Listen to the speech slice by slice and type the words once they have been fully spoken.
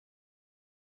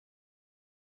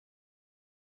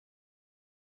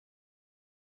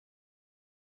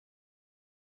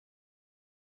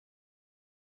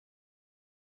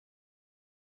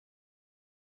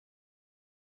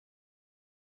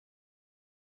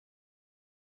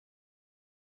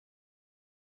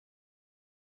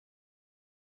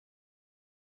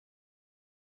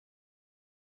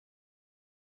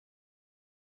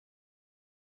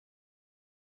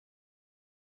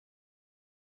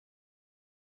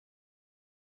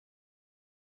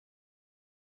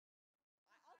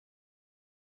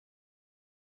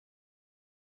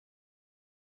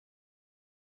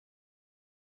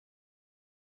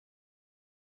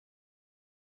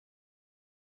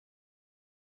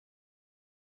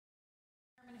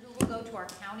to our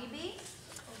county bee.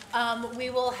 We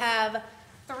will have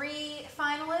 3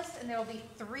 finalists, and there will be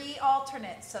 3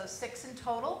 alternates, so 6 in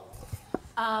total.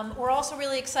 We're also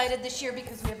really excited this year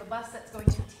because we have a bus that's going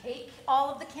to take all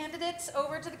of the candidates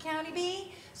over to the county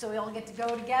bee, so we all get to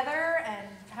go together and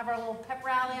have our little pep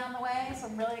rally on the way, so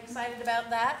I'm really excited about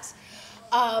that.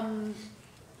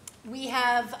 We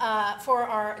have, for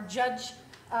our judges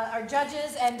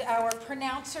and our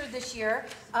pronouncer this year,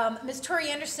 Ms. Tori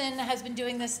Anderson has been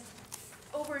doing this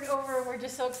over and over. We're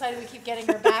just so excited we keep getting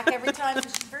her back every time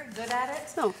because she's very good at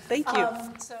it. Oh, thank you.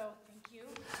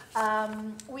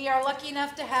 We are lucky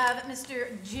enough to have Mr.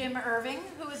 Jim Irving,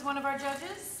 who is one of our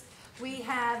judges. We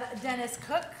have Dennis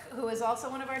Cook, who is also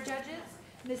one of our judges.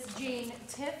 Miss Jane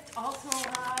Tift also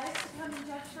arrived to come and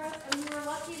judge for us. And we were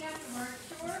lucky enough, we weren't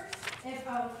sure if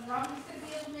Robin's going to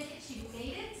be able to make it. She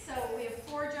made it. So we have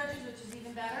 4 judges, which is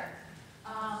even better.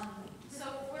 So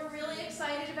we're really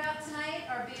excited about tonight.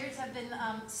 Our beers have been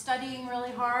studying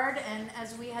really hard, and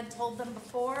as we had told them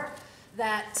before,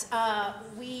 that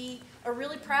we are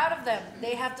really proud of them.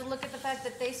 They have to look at the fact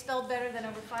that they spelled better than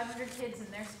over 500 kids in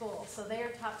their school, so they are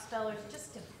top spellers.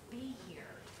 Just to be here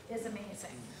is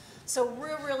amazing. So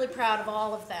we're really proud of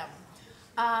all of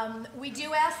them. We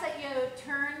do ask that you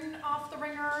turn off the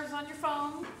ringers on your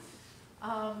phone.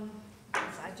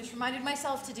 I just reminded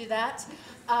myself to do that.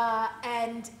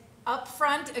 And up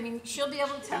front, I mean, she'll be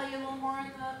able to tell you a little more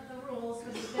on the rules,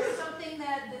 because if there's something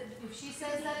that, if she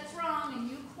says that it's wrong and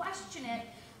you question it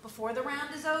before the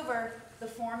round is over, the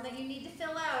form that you need to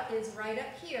fill out is right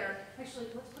up here. Actually,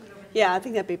 let's put it over here. Yeah, I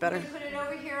think that'd be better. We put it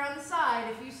over here on the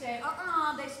side. If you say,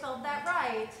 they spelled that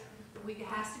right, it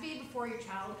has to be before your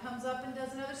child comes up and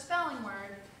does another spelling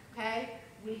word, okay?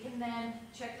 We can then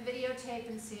check the videotape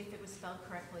and see if it was spelled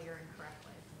correctly or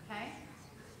incorrectly, okay?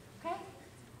 Okay?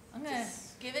 I'm going to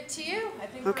give it to you. I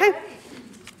think we're ready.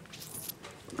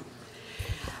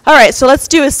 All right, so let's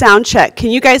do a sound check. Can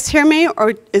you guys hear me,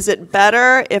 or is it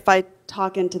better if I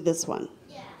talk into this one?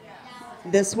 Yeah.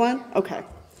 This one? Okay.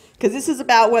 Because this is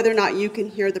about whether or not you can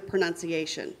hear the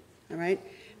pronunciation, all right?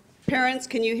 Parents,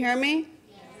 can you hear me?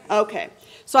 Okay,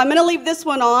 so I'm going to leave this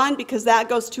one on because that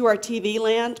goes to our TV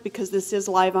land because this is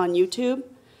live on YouTube.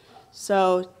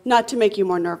 So not to make you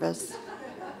more nervous.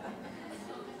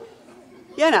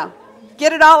 You know,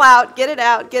 get it all out, get it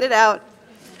out, get it out.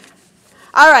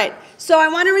 All right, so I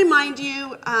want to remind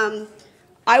you,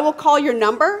 I will call your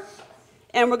number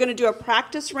and we're going to do a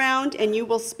practice round and you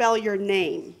will spell your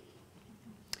name.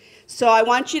 So I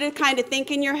want you to kind of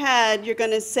think in your head, you're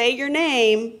going to say your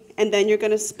name and then you're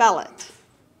going to spell it.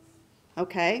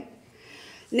 Okay?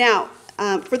 Now,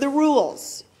 for the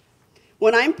rules,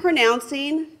 when I'm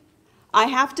pronouncing, I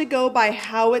have to go by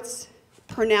how it's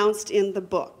pronounced in the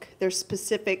book. There's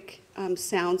specific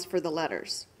sounds for the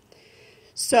letters.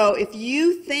 So if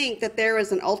you think that there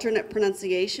is an alternate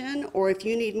pronunciation, or if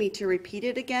you need me to repeat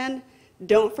it again,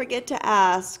 don't forget to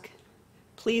ask,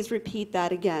 please repeat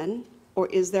that again, or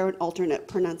is there an alternate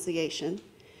pronunciation?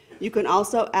 You can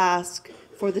also ask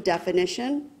for the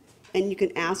definition, and you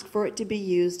can ask for it to be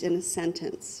used in a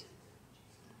sentence.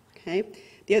 Okay?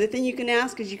 The other thing you can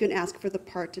ask is you can ask for the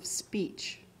part of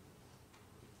speech.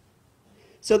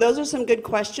 So those are some good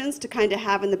questions to kind of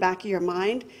have in the back of your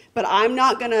mind, but I'm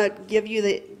not going to give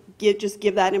you just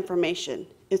give that information.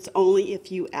 It's only if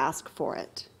you ask for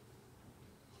it.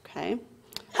 Okay?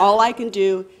 All I can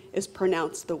do is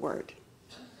pronounce the word,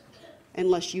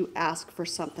 unless you ask for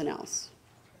something else.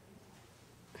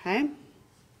 Okay?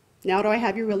 Now do I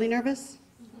have you really nervous?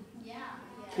 Yeah.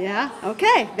 Yeah?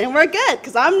 Okay, then we're good,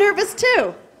 because I'm nervous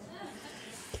too.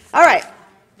 All right.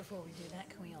 Before we do that,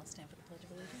 can we all stand for the Pledge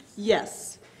of Allegiance?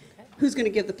 Yes. Okay. Who's going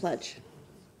to give the pledge?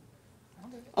 I'll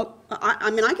do it. Oh, I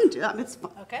mean, I can do it. It's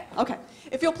fine. Okay. Okay.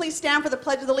 If you'll please stand for the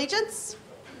Pledge of Allegiance.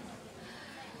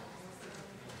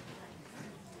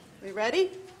 We ready?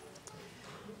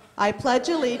 I pledge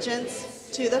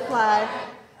allegiance to the flag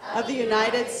of the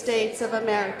United States of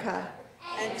America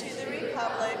and to the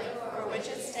republic for which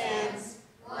it stands,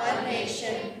 one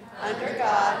nation, under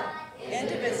God,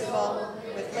 indivisible,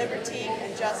 with liberty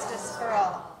and justice for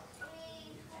all.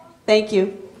 Thank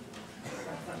you.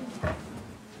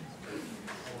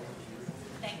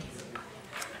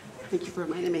 Thank you for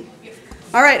reminding me.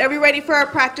 All right, are we ready for our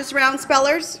practice round,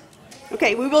 spellers?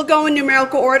 Okay, we will go in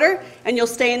numerical order, and you'll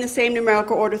stay in the same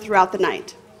numerical order throughout the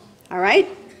night. All right?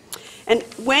 And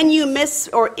when you miss,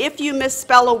 or if you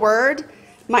misspell a word,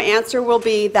 my answer will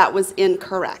be that was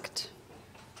incorrect.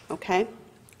 Okay?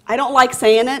 I don't like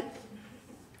saying it,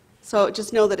 so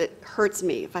just know that it hurts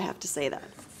me if I have to say that.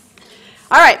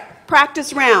 All right,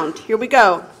 practice round. Here we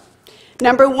go.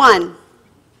 Number 1.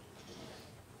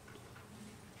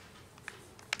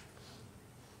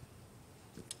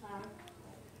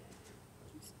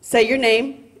 Say your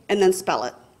name and then spell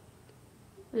it.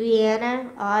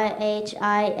 Rihanna,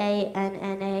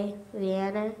 Rihanna,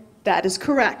 Rihanna. That is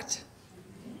correct.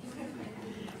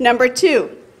 Number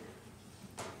 2.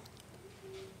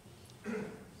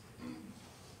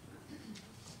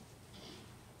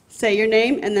 Say your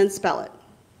name and then spell it.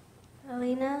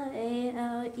 Alina,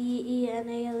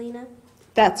 Aleena, Alina.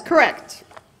 That's correct.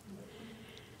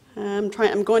 I'm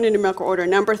going in numerical order.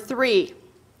 Number 3.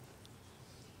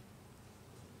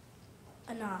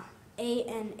 Anah,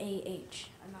 Anah.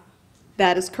 Anah.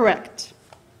 That is correct.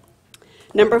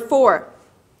 Number 4.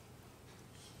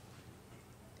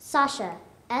 Sasha,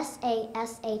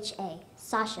 Sasha.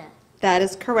 Sasha. That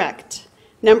is correct.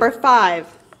 Number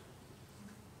 5.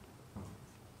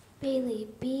 Bailey,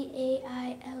 Bailey.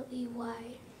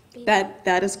 Bailey.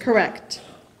 That is correct.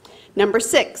 Number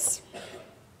 6.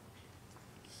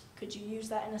 Could you use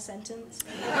that in a sentence?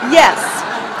 Yes,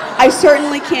 I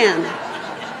certainly can.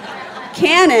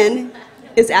 Cannon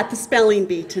is at the spelling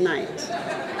bee tonight.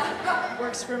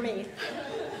 Works for me.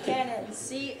 Cannon,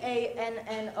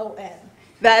 Cannon.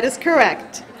 That is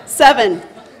correct. 7.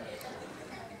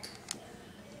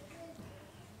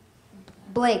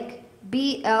 Blake,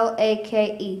 Blake.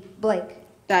 Blake.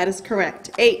 That is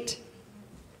correct. 8.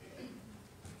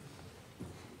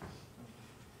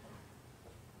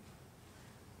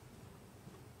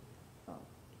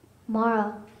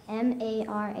 Mara,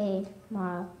 Mara.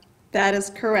 Mara. That is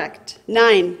correct.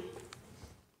 9.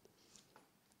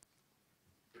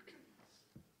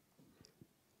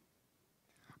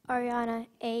 Ariana,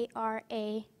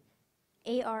 Arianna.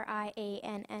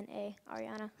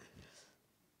 Ariana.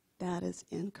 That is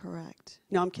incorrect.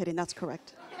 No, I'm kidding. That's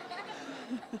correct.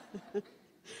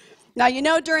 Now, you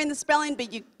know during the spelling bee,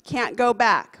 you can't go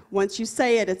back. Once you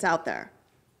say it, it's out there.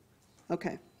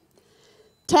 Okay.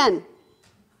 10.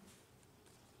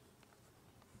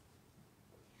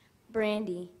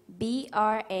 Brandy, Brandy.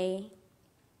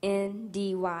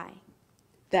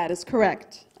 That is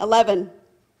correct. 11.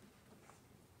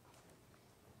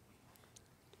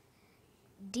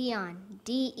 Dion,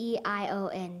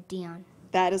 Deion. Dion.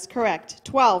 That is correct.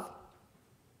 12.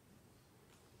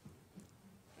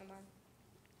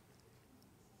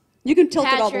 You can tilt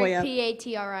it all the way up. Patrick,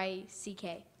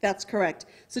 That's correct.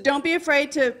 So don't be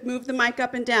afraid to move the mic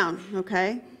up and down,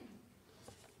 okay?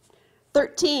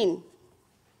 13.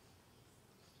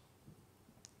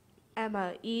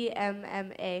 Emma,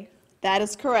 Emma. That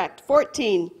is correct.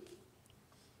 14.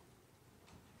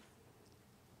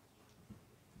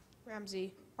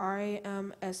 Ramsey,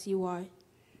 Ramsey.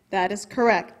 That is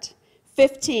correct.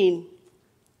 15.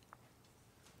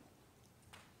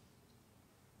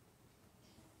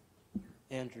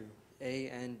 Andrew,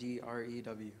 Andrew.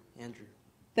 Andrew.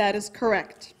 That is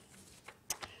correct.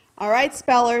 All right,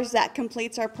 spellers, that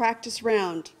completes our practice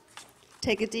round.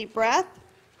 Take a deep breath.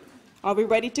 Are we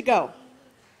ready to go?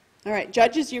 All right,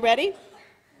 judges, you ready?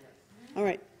 All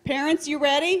right, parents, you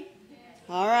ready?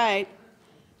 All right.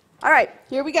 All right,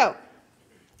 here we go.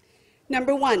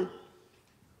 Number 1.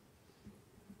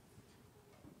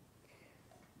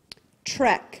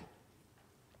 Trek.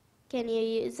 Can you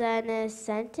use that in a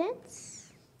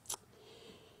sentence?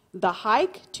 The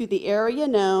hike to the area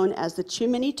known as the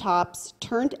Chimney Tops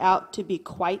turned out to be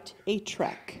quite a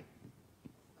trek.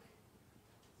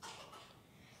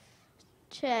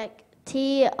 Trek,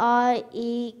 Trek,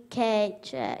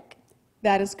 trek.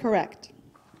 That is correct.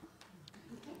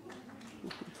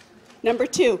 Number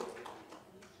 2.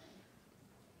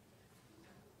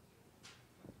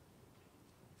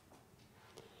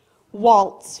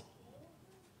 Waltz.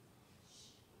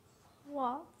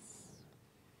 Waltz.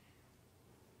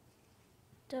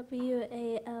 Waltz.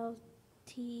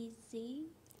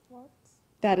 Waltz.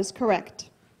 That is correct.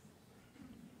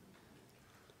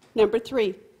 Number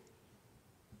 3.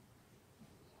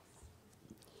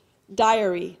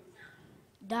 Diary.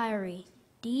 Diary.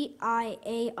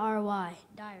 Diary.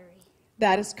 Diary.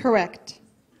 That is correct.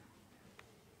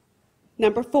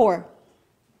 Number 4.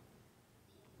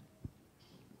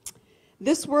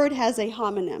 This word has a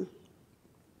homonym.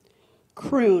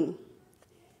 Croon.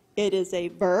 It is a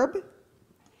verb,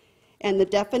 and the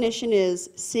definition is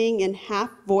sing in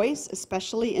half voice,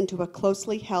 especially into a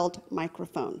closely held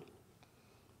microphone.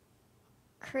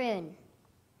 Croon.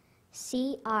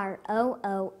 Croon.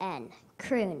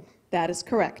 Croon. That is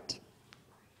correct.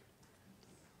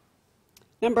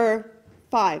 Number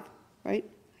 5, right?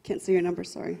 I can't see your number,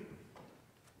 sorry.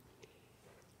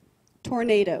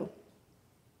 Tornado.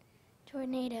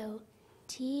 Tornado.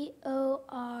 Tornado.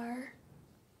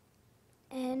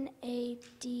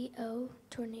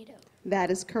 Tornado.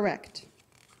 That is correct.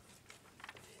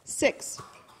 6.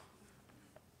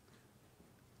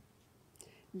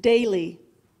 Daily.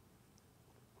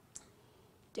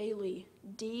 Daily.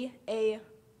 Daily.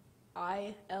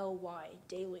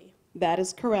 Daily. That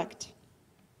is correct.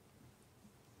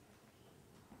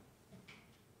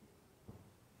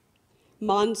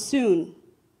 Monsoon.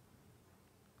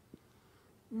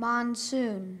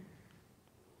 Monsoon.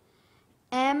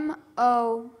 MONSOON.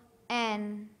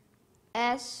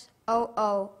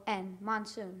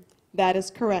 Monsoon. That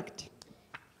is correct.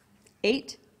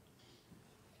 8.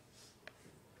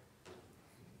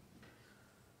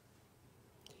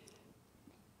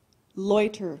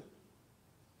 Loiter.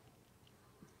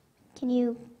 Can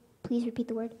you please repeat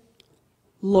the word?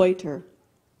 Loiter.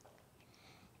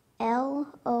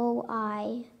 Loiter.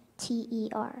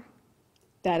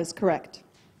 That is correct.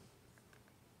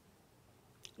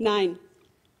 9.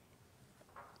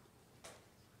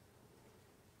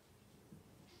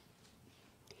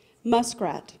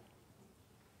 Muskrat.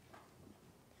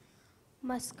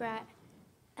 Muskrat.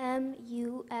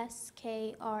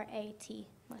 Muskrat.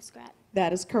 Muskrat.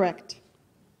 That is correct.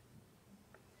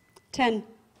 10.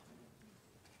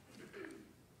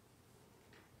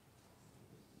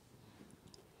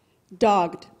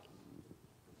 Dogged.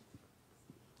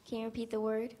 Can you repeat the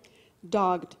word?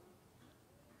 Dogged.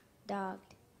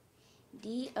 Dogged.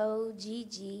 Dogged.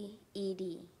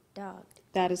 Dogged.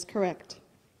 That is correct.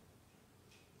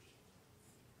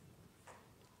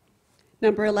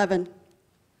 Number 11.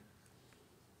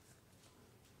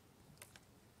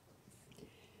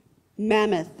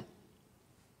 Mammoth.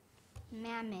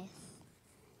 Mammoth.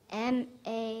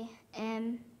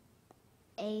 MAMATH.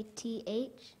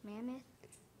 Mammoth.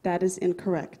 That is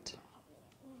incorrect.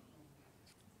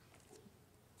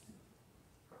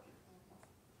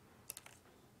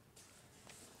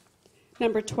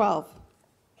 Number 12.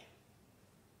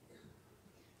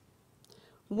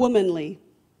 Womanly.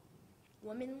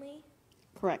 Womanly.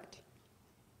 Correct.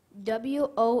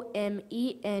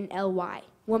 WOMENLY.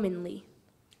 Womanly.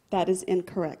 That is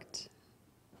incorrect.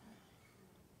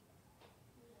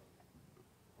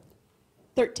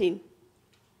 13.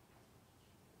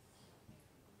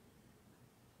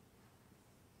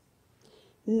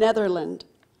 Netherland.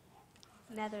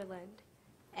 Netherland.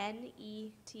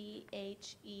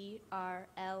 NETHERLAND.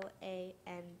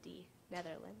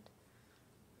 Netherland.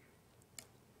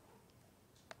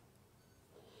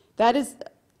 That is,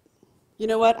 you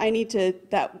know what,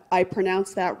 I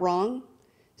pronounced that wrong,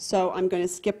 so I'm going to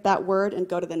skip that word and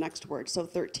go to the next word. So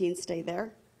 13, stay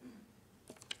there.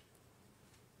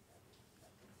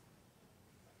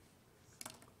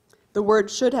 The word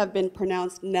should have been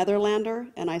pronounced Netherlander,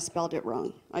 and I spelled it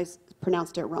wrong.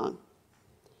 Pronounced it wrong.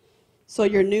 So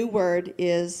your new word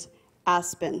is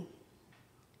aspen.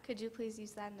 Could you please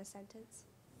use that in a sentence?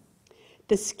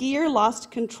 The skier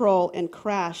lost control and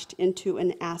crashed into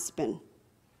an aspen.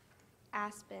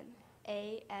 Aspen.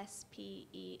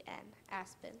 ASPEN.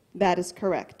 Aspen. That is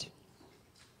correct.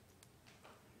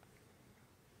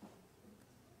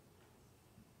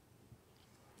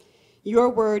 Your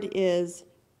word is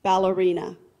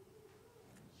ballerina.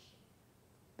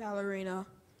 Ballerina.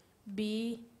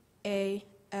 BALLERINA.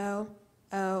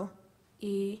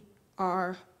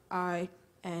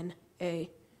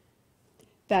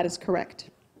 That is correct.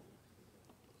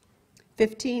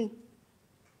 15.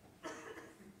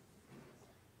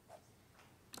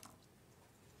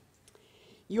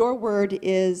 Your word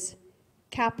is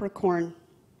Capricorn.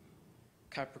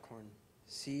 Capricorn.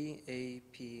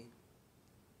 CAPRICORN.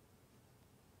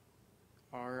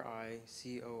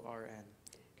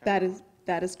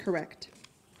 That is correct.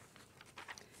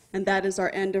 And that is our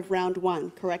end of round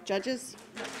 1. Correct, judges?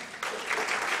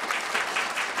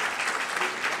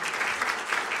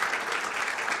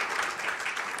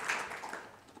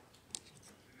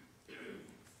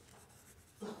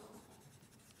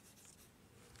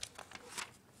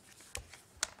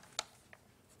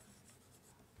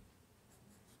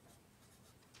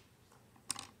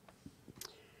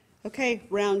 Okay,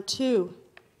 round 2.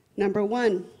 Number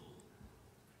 1.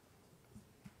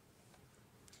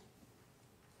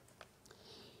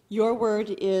 Your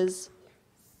word is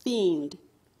fiend.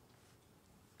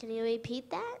 Can you repeat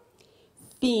that?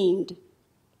 Fiend.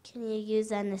 Can you use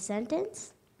that in a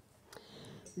sentence?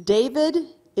 David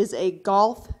is a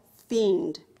golf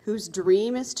fiend whose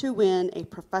dream is to win a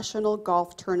professional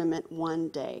golf tournament one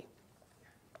day.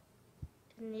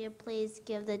 Can you please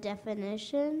give the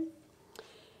definition?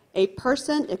 A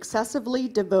person excessively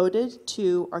devoted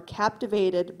to or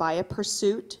captivated by a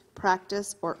pursuit,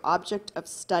 practice, or object of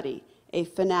study, a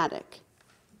fanatic.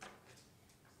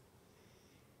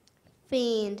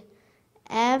 Fiend.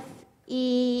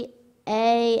 FEANED.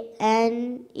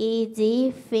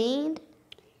 Fiend.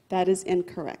 That is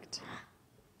incorrect.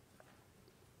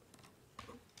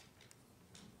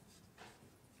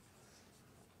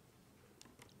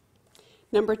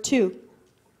 Number 2.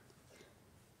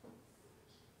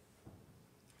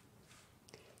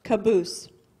 Caboose.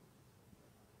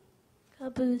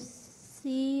 Caboose.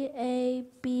 Caboose.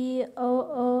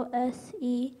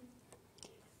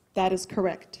 That is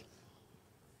correct.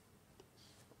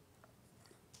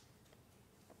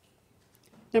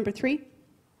 Number 3.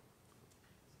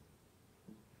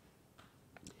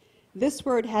 This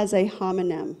word has a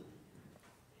homonym.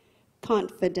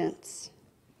 Confidence.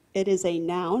 It is a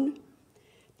noun.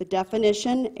 The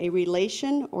definition, a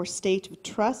relation or state of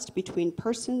trust between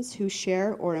persons who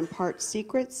share or impart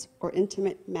secrets or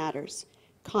intimate matters.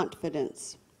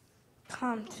 Confidence.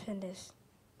 Confidence.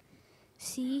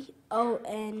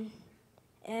 Confidence.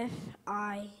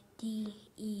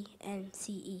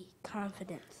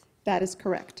 Confidence. That is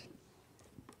correct.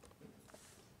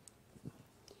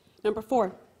 Number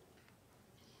 4.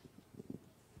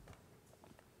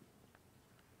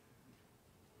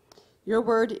 Your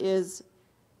word is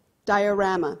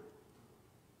diorama.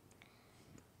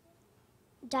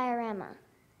 Diorama.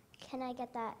 Can I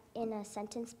get that in a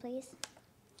sentence, please?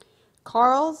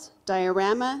 Carl's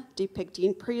diorama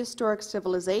depicting prehistoric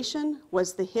civilization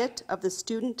was the hit of the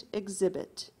student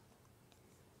exhibit.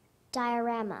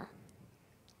 Diorama.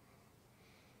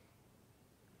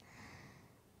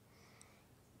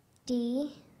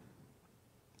 D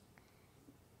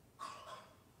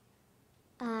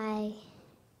I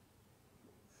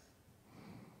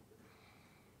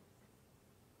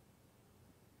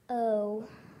O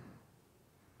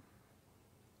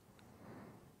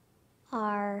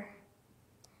R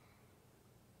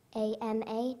A M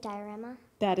A, diorama.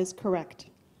 That is correct.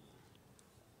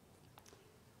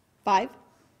 5.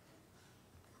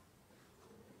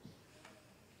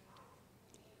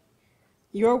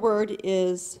 Your word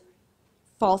is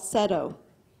falsetto.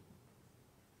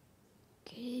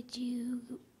 Could you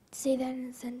say that in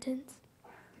a sentence?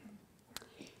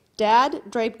 Dad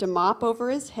draped a mop over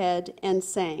his head and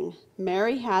sang,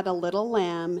 "Mary had a little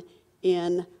lamb,"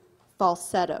 in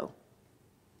falsetto.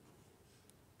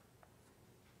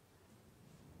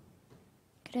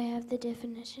 Could I have the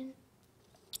definition?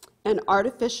 An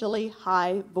artificially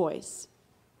high voice.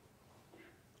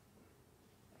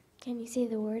 Can you say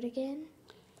the word again?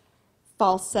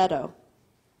 Falsetto.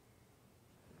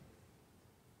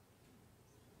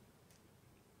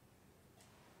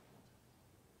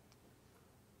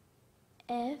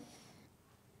 F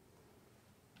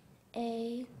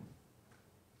A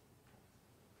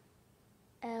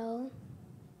L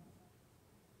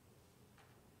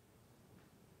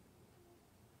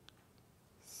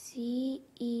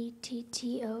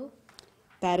CETTO.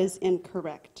 That is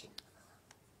incorrect.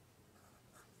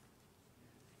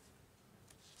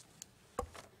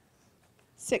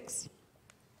 Six.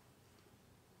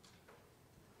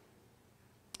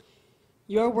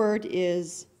 Your word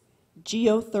is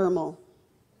geothermal.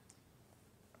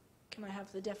 Can I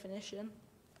have the definition?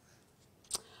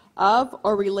 Of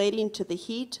or relating to the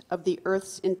heat of the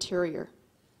Earth's interior.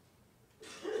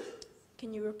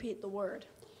 Can you repeat the word?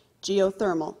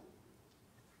 Geothermal.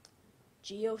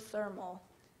 Geothermal.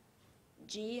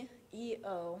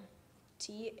 Geothermal.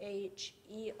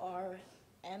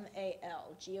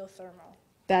 Geothermal.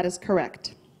 That is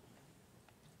correct.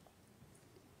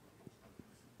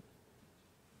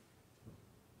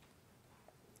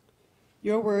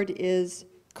 Your word is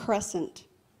crescent.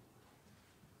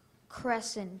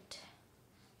 Crescent.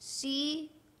 CRECENT.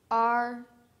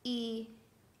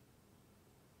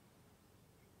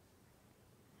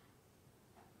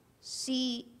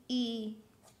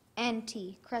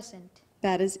 Crescent.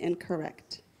 That is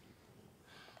incorrect.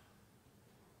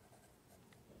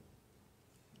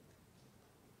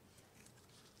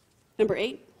 Number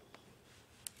 8.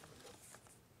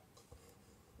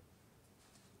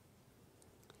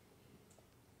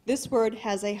 This word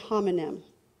has a homonym.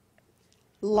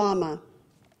 Llama.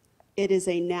 It is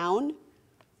a noun.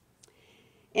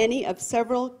 Any of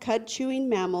several cud-chewing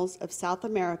mammals of South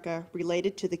America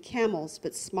related to the camels,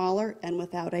 but smaller and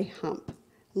without a hump.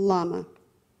 Llama.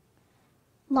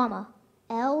 Llama.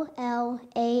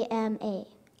 LLAMA.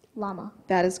 Llama.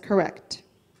 That is correct.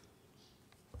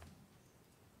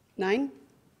 9.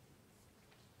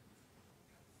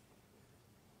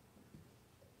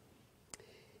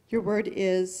 Your word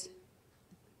is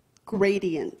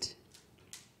gradient.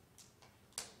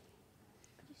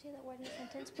 Can you say that word in a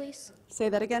sentence, please? Say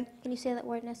that again. Can you say that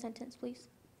word in a sentence, please?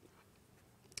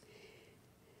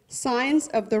 Signs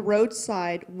of the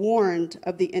roadside warned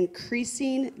of the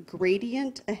increasing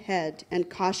gradient ahead and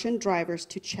cautioned drivers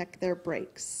to check their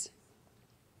brakes.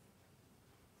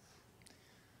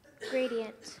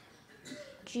 Gradient.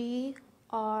 GRADIENT.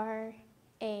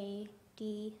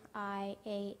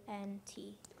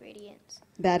 Gradients.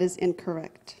 That is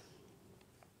incorrect.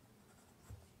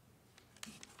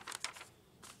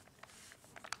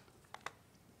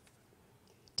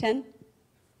 Ten.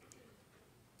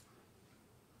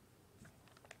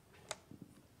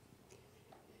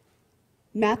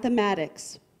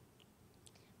 Mathematics.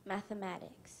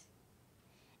 Mathematics.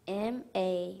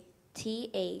 Mathematics.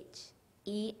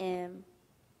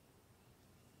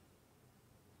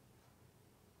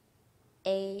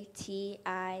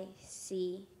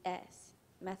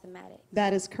 Mathematics.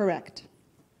 That is correct.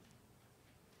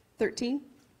 13.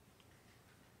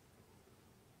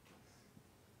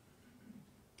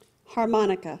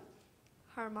 Harmonica.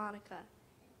 Harmonica.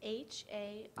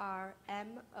 Harmonica.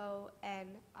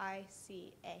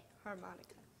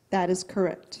 Harmonica. That is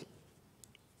correct.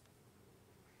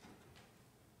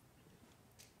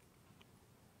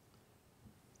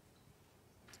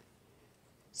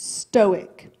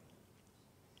 Stoic.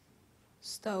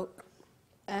 Stoic.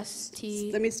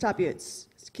 S-T. Let me stop you. It's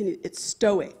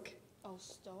stoic. Oh,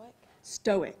 stoic.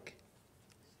 Stoic.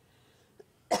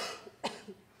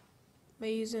 May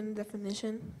I use in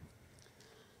definition?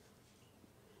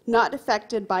 Not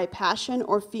affected by passion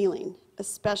or feeling,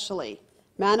 especially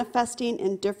manifesting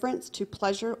indifference to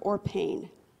pleasure or pain.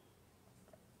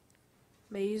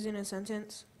 May I use in a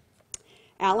sentence?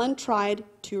 Alan tried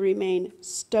to remain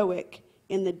stoic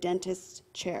in the dentist's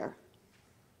chair.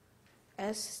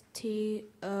 S-T-O-E-K-E.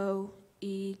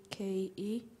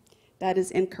 That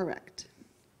is incorrect.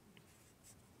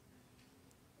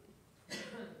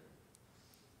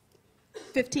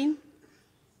 $15.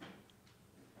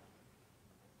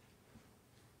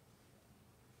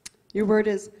 Your word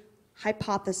is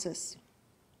hypothesis.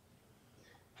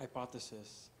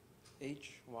 Hypothesis.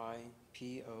 Hypothesis.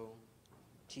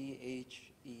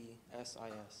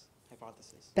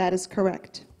 Hypothesis. That is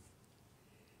correct.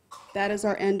 That is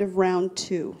our end of round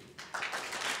 2.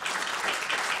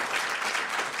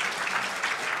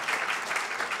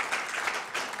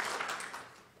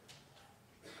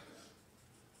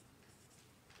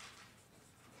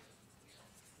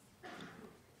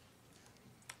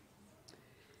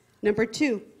 Number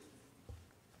 2.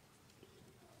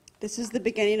 This is the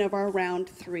beginning of our round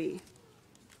 3.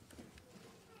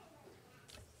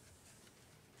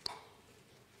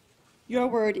 Your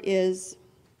word is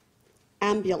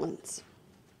ambulance.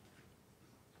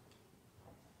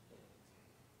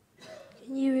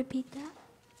 Can you repeat that?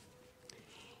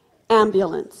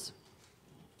 Ambulance.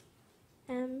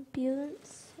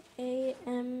 Ambulance.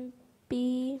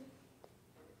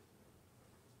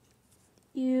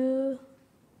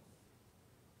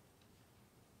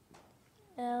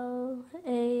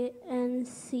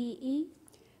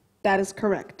 That is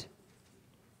correct.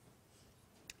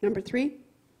 Number 3.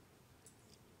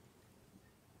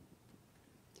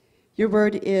 Your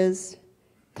word is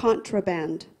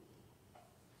contraband.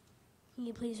 Can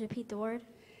you please repeat the word?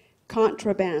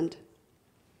 Contraband.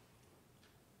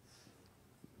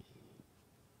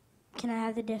 Can I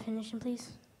have the definition,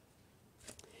 please?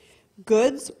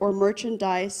 Goods or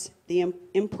merchandise, the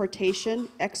importation,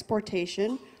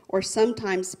 exportation, or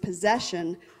sometimes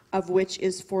possession of which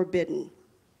is forbidden.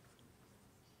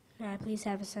 Can I please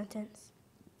have a sentence?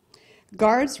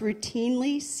 Guards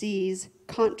routinely seize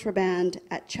contraband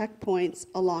at checkpoints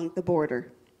along the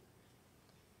border.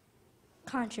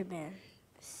 Contraband.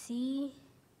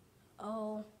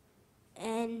 C-O-N-T-R-E-B-A-N-D.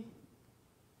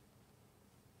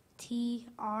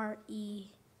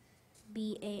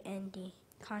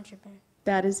 Contraband.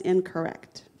 That is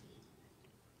incorrect.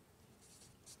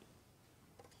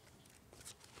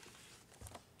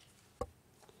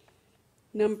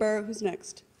 Who's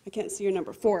next? I can't see your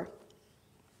number. 4.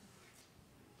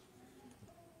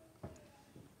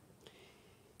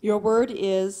 Your word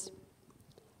is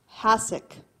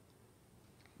hassock.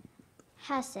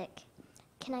 Hassock.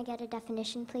 Can I get a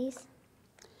definition, please?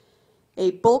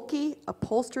 A bulky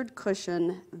upholstered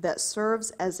cushion that serves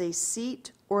as a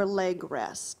seat or leg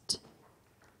rest.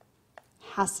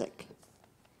 Hassock.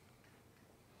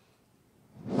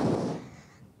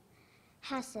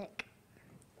 Hassock.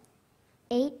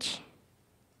 H-A-S-S-O-C-K.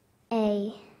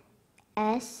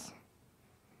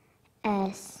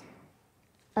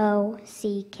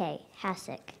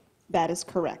 Hassock. That is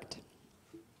correct.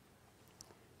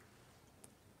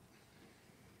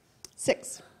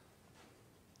 6.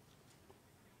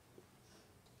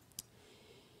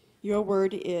 Your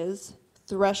word is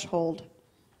threshold.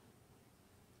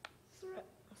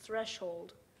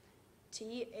 Threshold.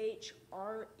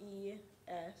 T-H-R-E-S-H-O-L-D.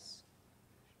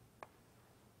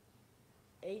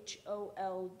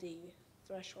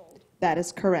 Threshold. That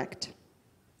is correct.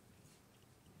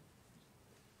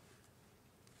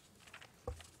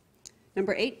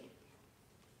 Number 8.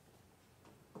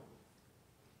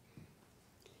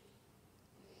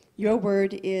 Your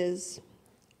word is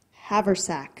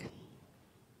haversack.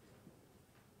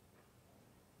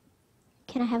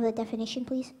 Can I have the definition,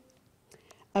 please?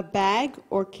 A bag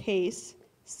or case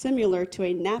similar to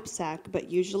a knapsack but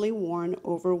usually worn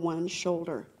over one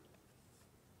shoulder.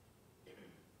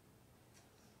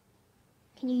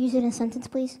 Can you use it in a sentence,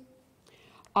 please?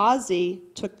 Ozzy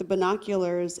took the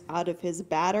binoculars out of his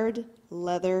battered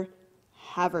leather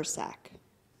haversack.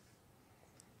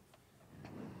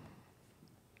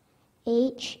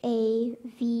 Haversack.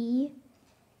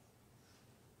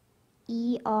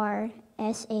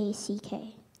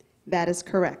 That is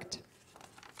correct.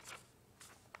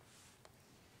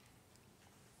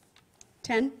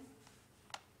 10.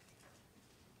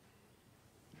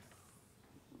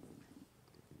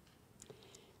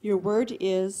 Your word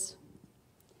is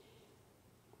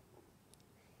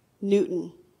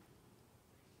Newton.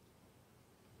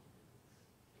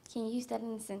 Can you use that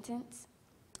in a sentence?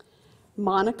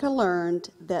 Monica learned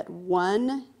that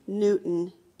 1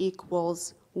 Newton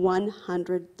equals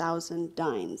 100,000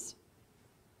 dynes.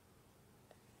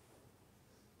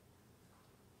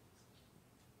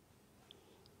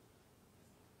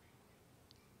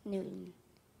 Newton.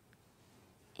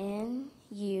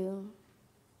 N-U-T-E-N.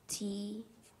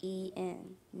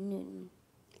 Newton.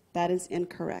 That is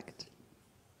incorrect.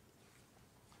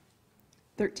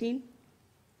 13.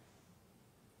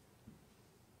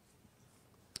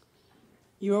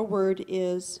 Your word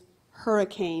is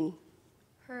hurricane.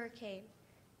 Hurricane.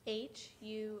 Hurricane.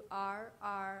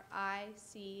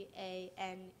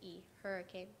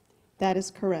 Hurricane. That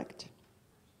is correct.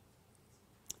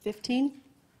 15.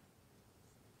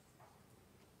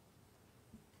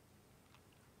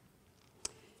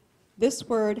 This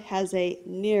word has a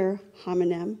near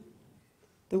homonym.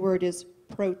 The word is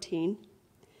protein.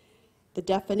 The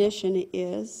definition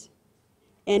is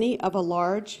any of a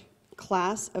large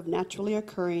class of naturally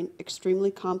occurring,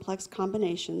 extremely complex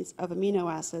combinations of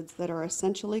amino acids that are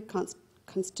essentially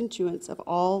constituents of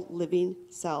all living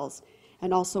cells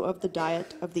and also of the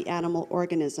diet of the animal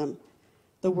organism.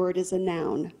 The word is a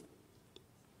noun.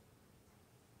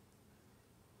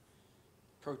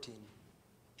 Protein.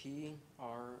 P-R-O-T-E-I-N.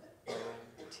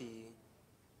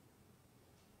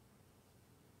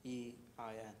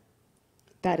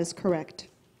 That is correct.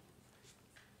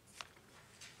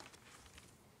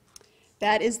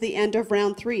 That is the end of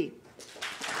round 3.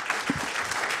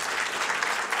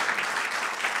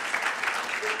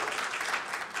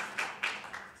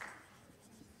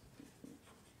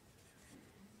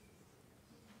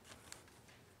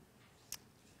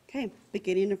 Okay,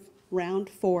 beginning of round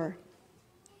 4.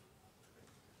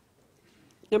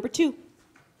 Number 2.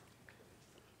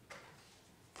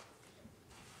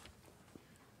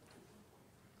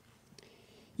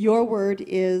 Your word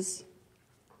is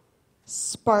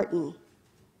Spartan.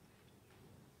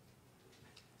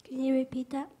 Can you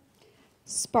repeat that?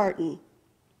 Spartan.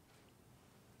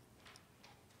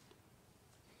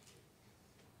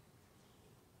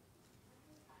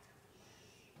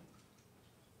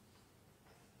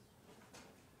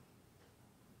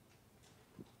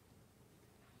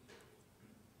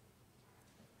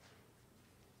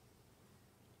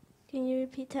 Can you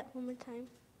repeat that one more time?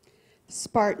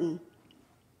 Spartan.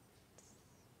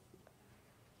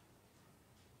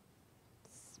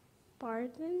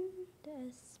 Spartan.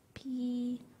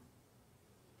 S-P.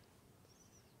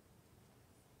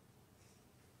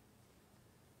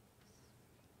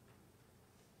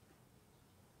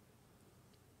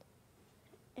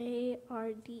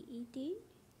 A-R-D-E-D.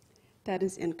 That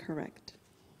is incorrect.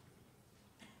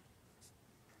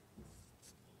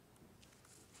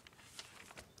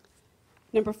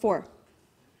 Number 4.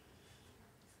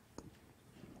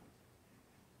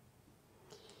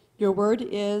 Your word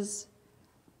is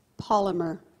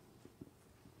polymer.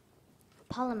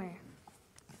 Polymer.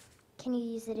 Can you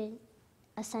use it in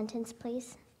a sentence,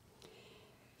 please?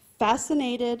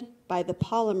 Fascinated by the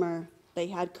polymer they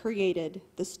had created,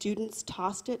 the students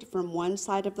tossed it from one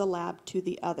side of the lab to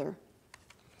the other.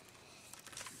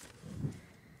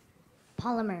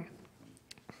 Polymer.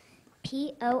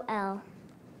 P-O-L-Y-M-E-R.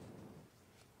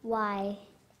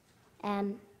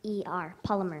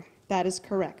 Polymer. That is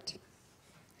correct.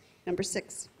 Number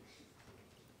 6.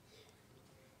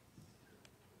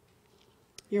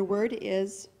 Your word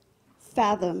is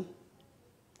fathom.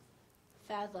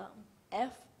 Fathom.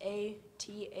 F-A-T-H-O-M.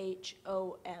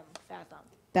 Fathom.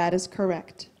 That is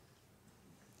correct.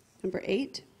 Number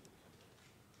 8.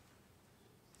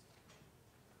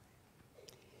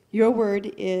 Your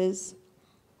word is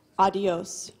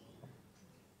adios.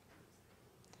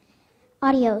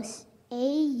 Adios.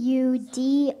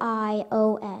 Audios.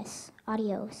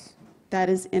 Adios. That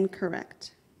is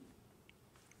incorrect.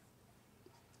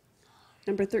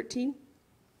 Number 13.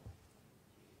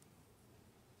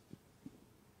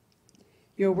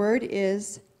 Your word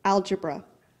is algebra.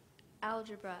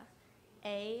 Algebra.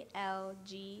 ALGEBRA.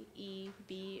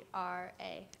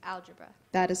 Algebra.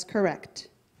 That is correct.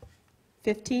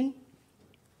 15.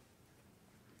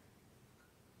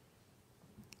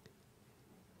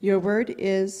 Your word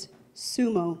is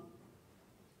sumo.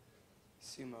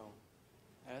 Sumo.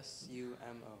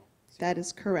 SUMO. That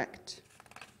is correct.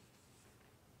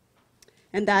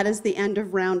 And that is the end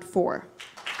of round 4.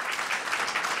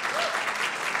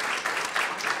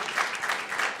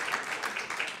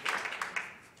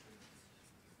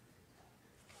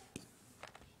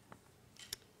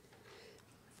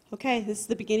 Okay, this is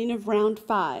the beginning of round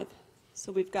 5.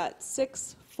 So we've got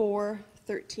 6, 4,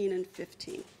 13, and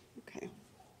 15. Okay.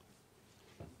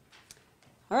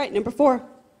 All right, number 4.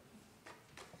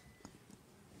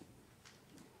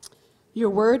 Your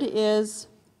word is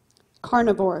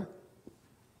carnivore.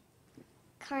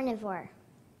 Carnivore.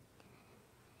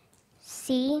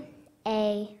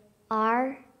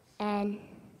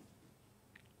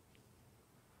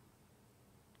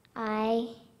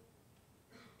 CARNI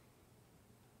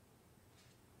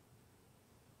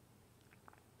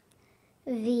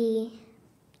V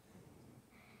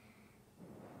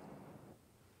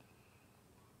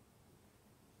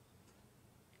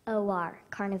OR.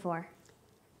 Carnivore.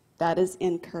 That is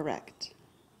incorrect.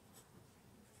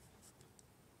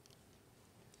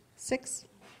 6.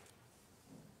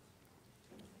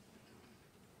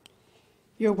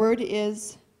 Your word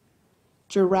is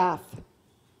giraffe.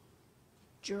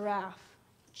 Giraffe.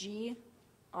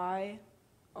 GIRAFFE.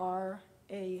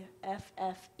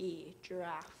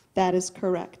 Giraffe. That is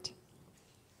correct.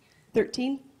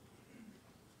 13.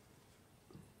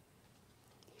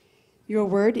 Your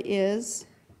word is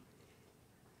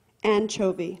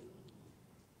anchovy.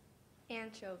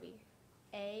 Anchovy.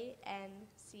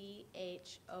 ANCHOVY.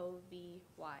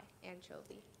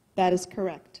 Anchovy. That is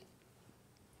correct.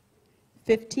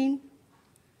 15.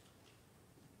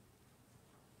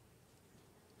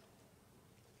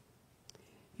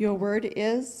 Your word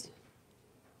is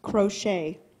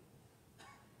crochet.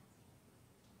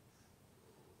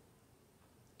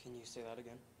 Can you say that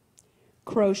again?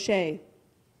 Crochet.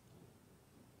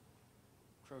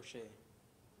 Crochet. CROCHET.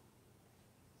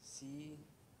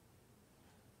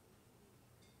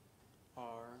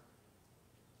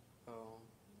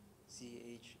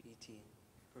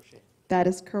 Crochet. That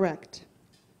is correct.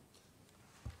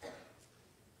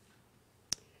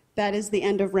 That is the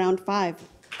end of round 5.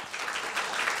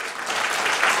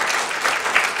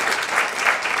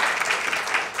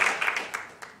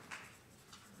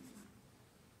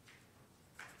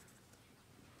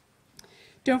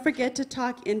 Don't forget to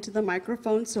talk into the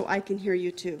microphone so I can hear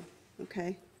you too,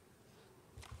 okay?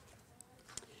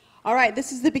 All right,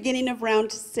 this is the beginning of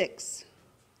round 6.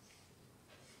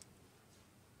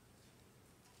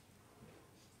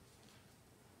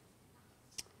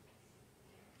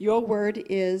 Your word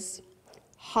is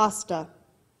hosta.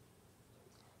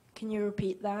 Can you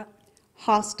repeat that?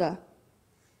 Hosta.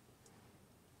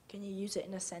 Can you use it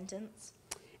in a sentence?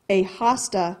 A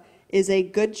hosta is a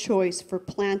good choice for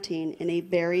planting in a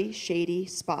very shady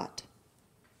spot.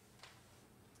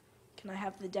 Can I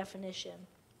have the definition?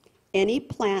 Any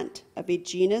plant of a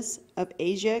genus of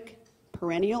Asiatic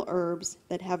perennial herbs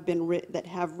that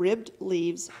have ribbed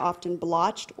leaves, often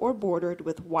blotched or bordered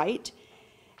with white,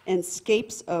 and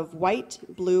scapes of white,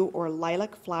 blue, or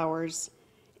lilac flowers,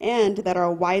 and that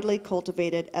are widely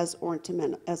cultivated as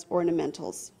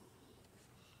ornamentals.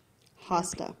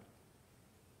 Hosta.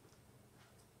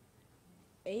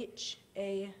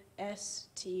 HASTA.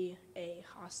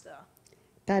 Hosta.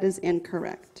 That is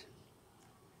incorrect.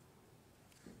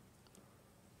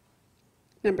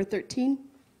 Number 13.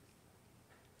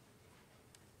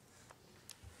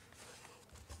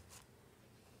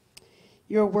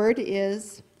 Your word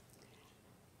is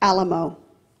Alamo.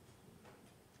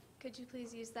 Could you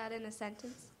please use that in a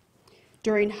sentence?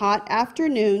 During hot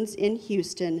afternoons in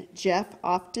Houston, Jeff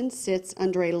often sits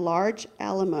under a large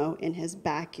Alamo in his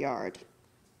backyard.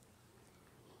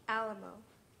 Alamo.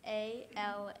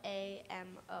 ALAMO.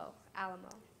 Alamo.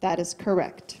 That is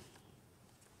correct.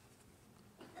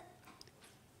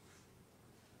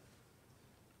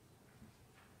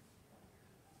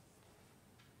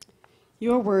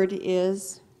 Your word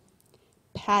is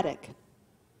paddock.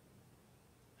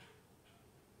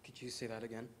 Could you say that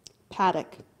again?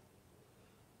 Paddock.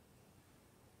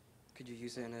 Could you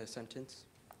use it in a sentence?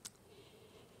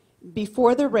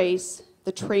 Before the race,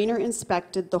 the trainer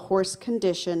inspected the horse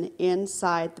condition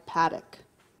inside the paddock?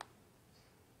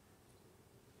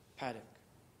 Paddock.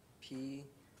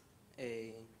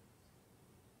 P-A-D-D-O-C-K.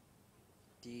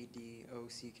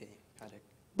 Paddock.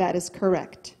 That is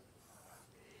correct.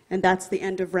 And that's the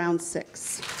end of round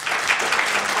 6.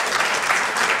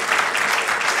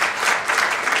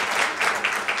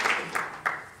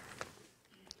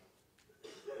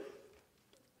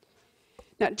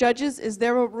 Now, judges, is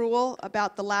there a rule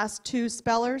about the last 2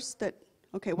 spellers that,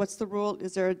 okay, what's the rule?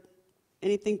 Is there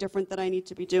anything different that I need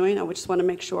to be doing? I just want to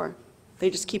make sure. They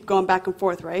just keep going back and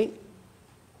forth, right?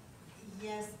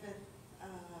 Yes, but,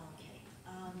 okay.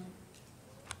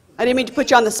 I didn't mean to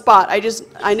put you on the spot. I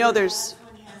know there's, Last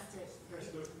one has to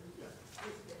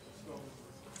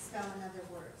spell another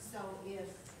word. So if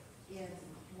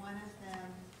one of them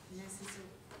misses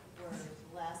a word,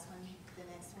 the last one, the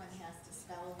next one has to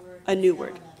spell a word. A new spell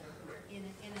word. another word in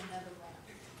another round.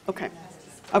 okay, And has to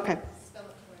spell- okay, Spell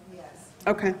it for him. Yes.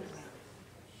 okay.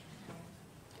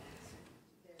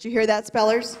 Did you hear that,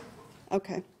 spellers?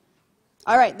 Okay.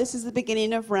 All right, this is the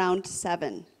beginning of round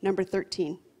 7, number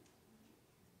 13.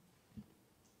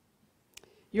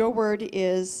 Your word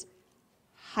is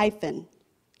hyphen.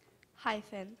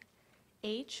 Hyphen.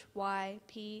 H-Y-P-H-E-N.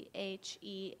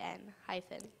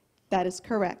 Hyphen. That is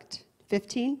correct.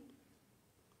 15.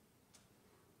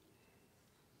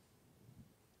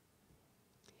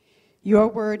 Your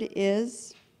word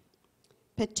is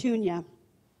petunia.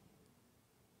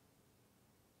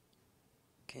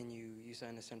 Can you use that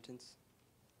in a sentence?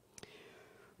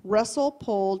 Russell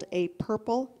pulled a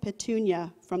purple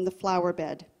petunia from the flower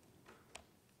bed.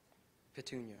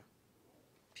 Petunia.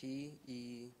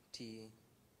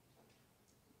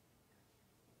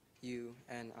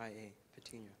 P-E-T-U-N-I-A.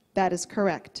 Petunia. That is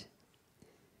correct.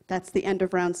 That's the end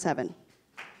of round 7.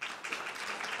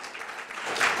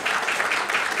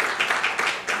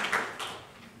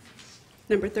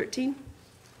 Number 13.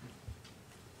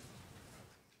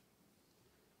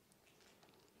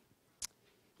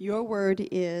 Your word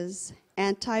is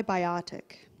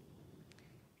antibiotic.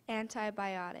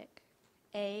 Antibiotic.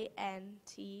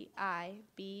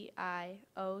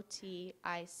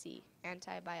 A-N-T-I-B-I-O-T-I-C.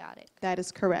 Antibiotic. That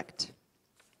is correct.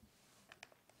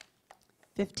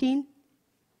 15.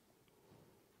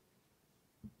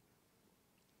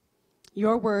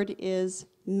 Your word is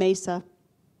mesa.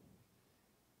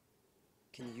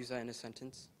 Can you use that in a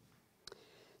sentence?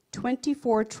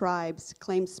 24 tribes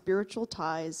claim spiritual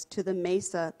ties to the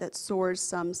mesa that soars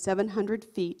some 700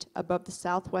 feet above the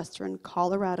southwestern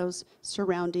Colorado's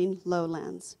surrounding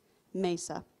lowlands.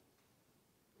 Mesa.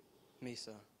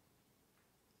 Mesa.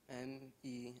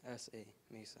 M-E-S-A.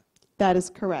 Mesa. That is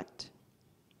correct.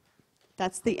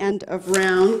 That's the end of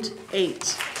round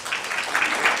 8.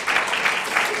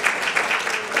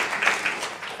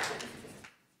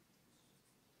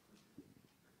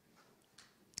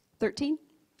 $13.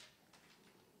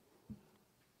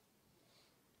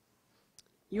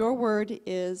 Your word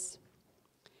is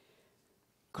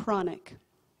chronic.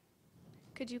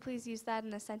 Could you please use that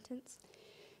in a sentence?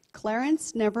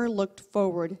 Clarence never looked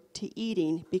forward to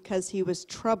eating because he was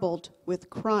troubled with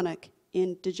chronic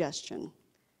indigestion.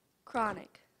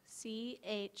 Chronic.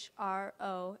 C-H-R-O-N-I-C.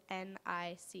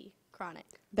 Chronic.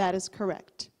 That is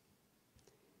correct.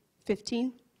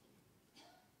 15.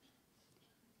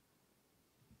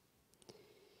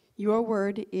 Your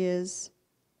word is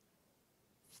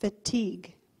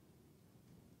fatigue.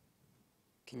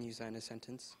 Can you use that in a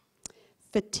sentence?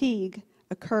 Fatigue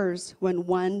occurs when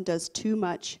one does too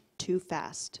much too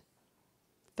fast.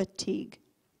 Fatigue.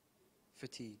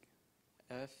 Fatigue.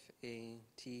 F-A-T-I-G-U-E.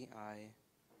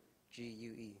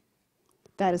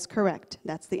 That is correct.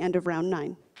 That's the end of round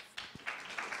 9.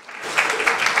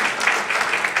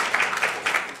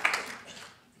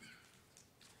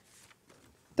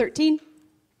 $13.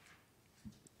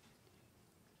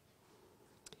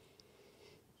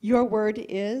 Your word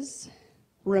is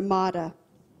Ramada.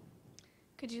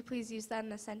 Could you please use that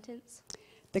in a sentence?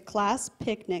 The class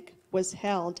picnic was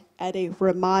held at a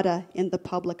Ramada in the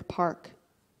public park.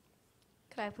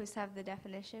 Could I please have the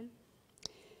definition?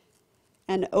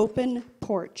 An open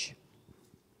porch.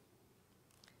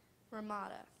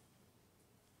 Ramada.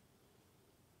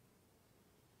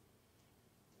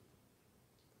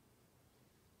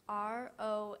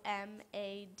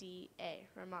 R-O-M-A-D-A.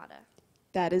 Ramada.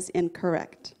 That is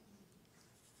incorrect.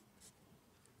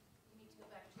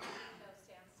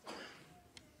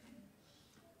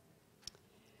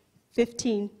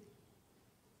 15.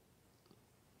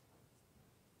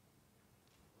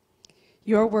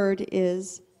 Your word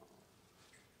is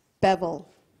bevel.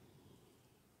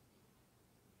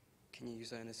 Can you use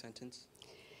that in a sentence?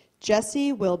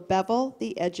 Jesse will bevel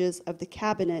the edges of the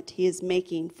cabinet he is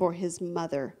making for his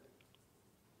mother.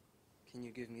 Can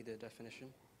you give me the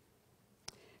definition?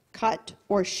 Cut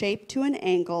or shape to an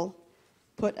angle,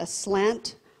 put a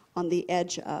slant on the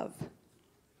edge of.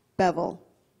 Bevel.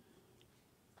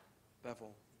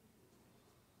 Bevel.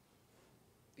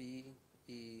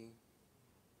 B-E-V-E-L.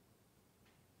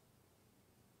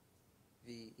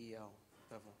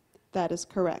 Bevel. That is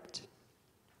correct.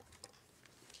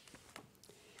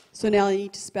 So now I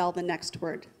need to spell the next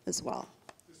word as well.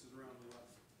 This is round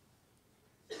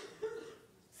 11.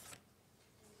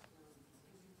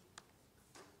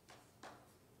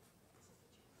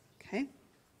 Okay.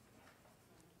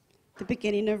 The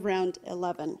beginning of round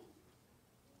 11.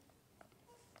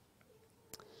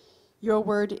 Your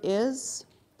word is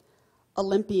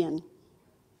Olympian.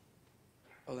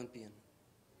 Olympian.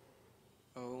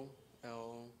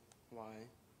 O-L-Y-M-P-I-A-N.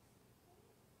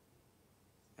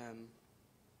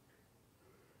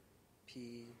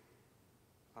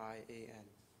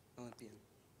 Olympian.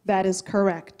 That is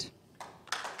correct.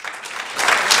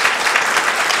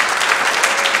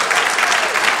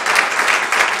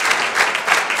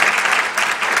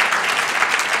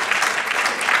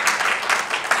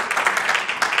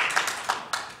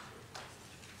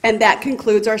 And that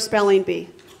concludes our spelling bee.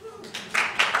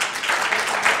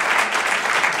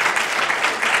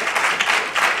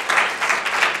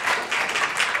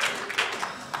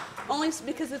 Only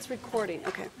because it's recording.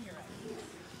 Okay.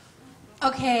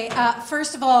 Okay,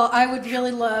 first of all, I would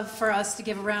really love for us to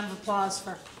give a round of applause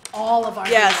for all of our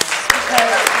Yes. students, because they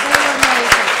were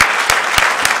amazing.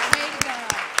 Way to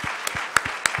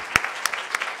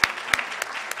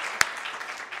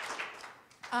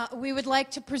go. We would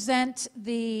like to present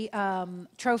the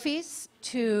trophies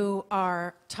to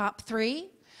our top three,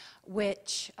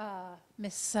 which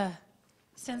Ms.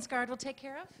 Sensgaard will take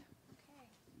care of.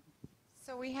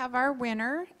 So we have our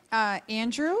winner,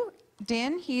 Andrew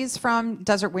Din. He's from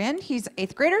Desert Wind. He's an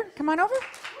 8th grader. Come on over.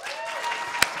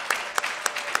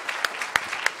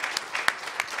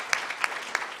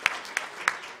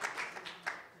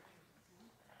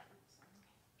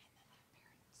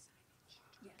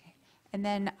 And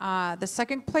then the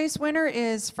 2nd place winner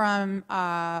is from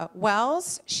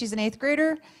Wells. She's an 8th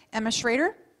grader, Emma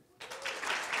Schrader.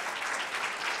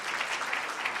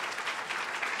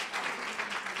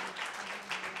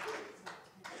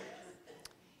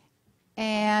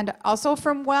 And also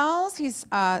from Wells, he's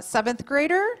a 7th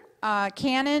grader,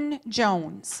 Cannon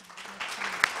Jones.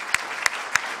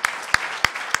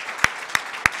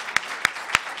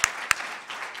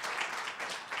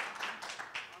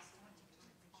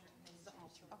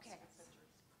 Okay.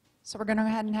 So we're going to go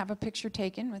ahead and have a picture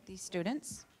taken with these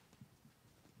students.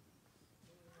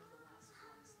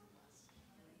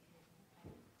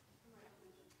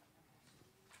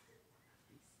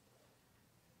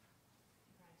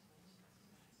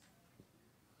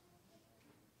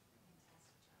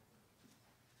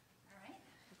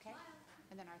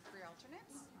 And then our 3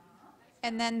 alternates.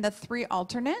 And then the 3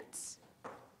 alternates.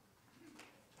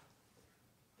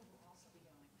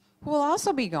 Who will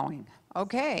also be going?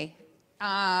 Okay.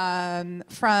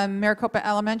 From Maricopa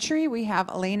Elementary, we have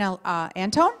Elena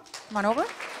Antone. Come on over.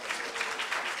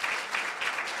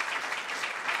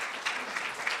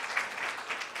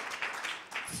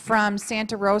 From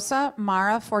Santa Rosa,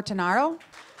 Mara Fortunaro.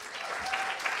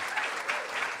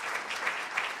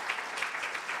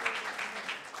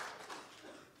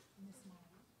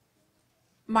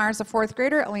 Mara's a 4th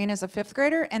grader, Elena's a 5th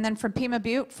grader, and then from Pima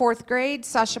Butte, 4th grade,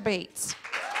 Sasha Bates.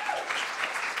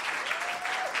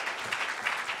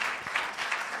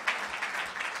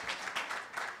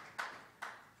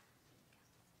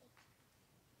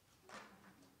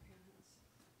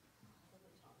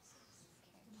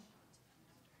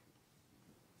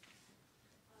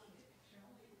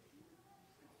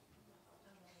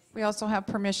 We also have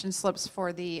permission slips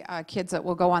for the kids that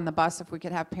will go on the bus. If we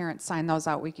could have parents sign those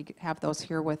out, we could have those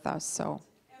here with us. So.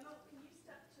 Emma, can you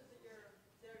step to there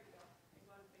you go. You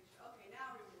want a picture? Okay,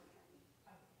 now remove it.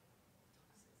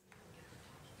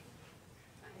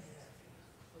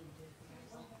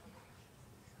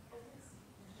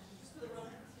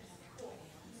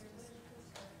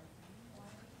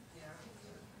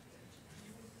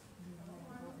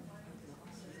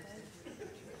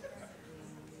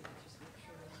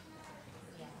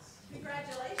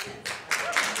 Congratulations.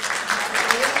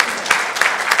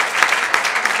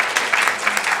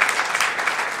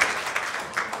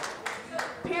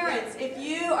 Parents,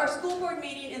 our school board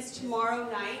meeting is tomorrow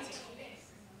night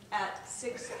at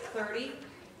 6:30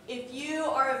 If you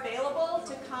are available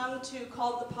to come to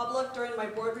Call the Public during my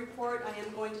board report, I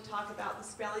am going to talk about the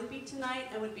spelling bee tonight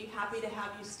and would be happy to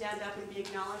have you stand up and be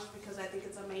acknowledged because I think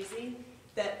it's amazing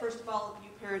that, first of all, you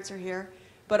parents are here,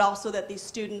 but also that these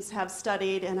students have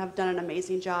studied and have done an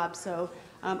amazing job. So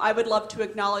I would love to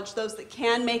acknowledge those that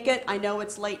can make it. I know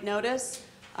it's late notice.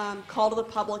 Call to the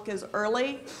Public is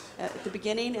early at the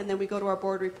beginning, and then we go to our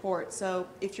board report. So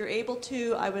if you're able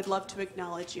to, I would love to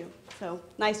acknowledge you. So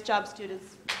nice job,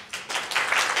 students.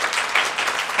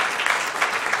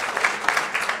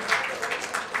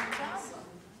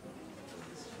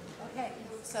 Okay,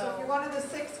 So if you're one of the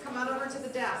 6, come on over to the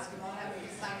desk and we'll have you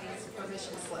sign these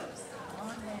permission slips.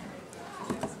 on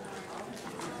there.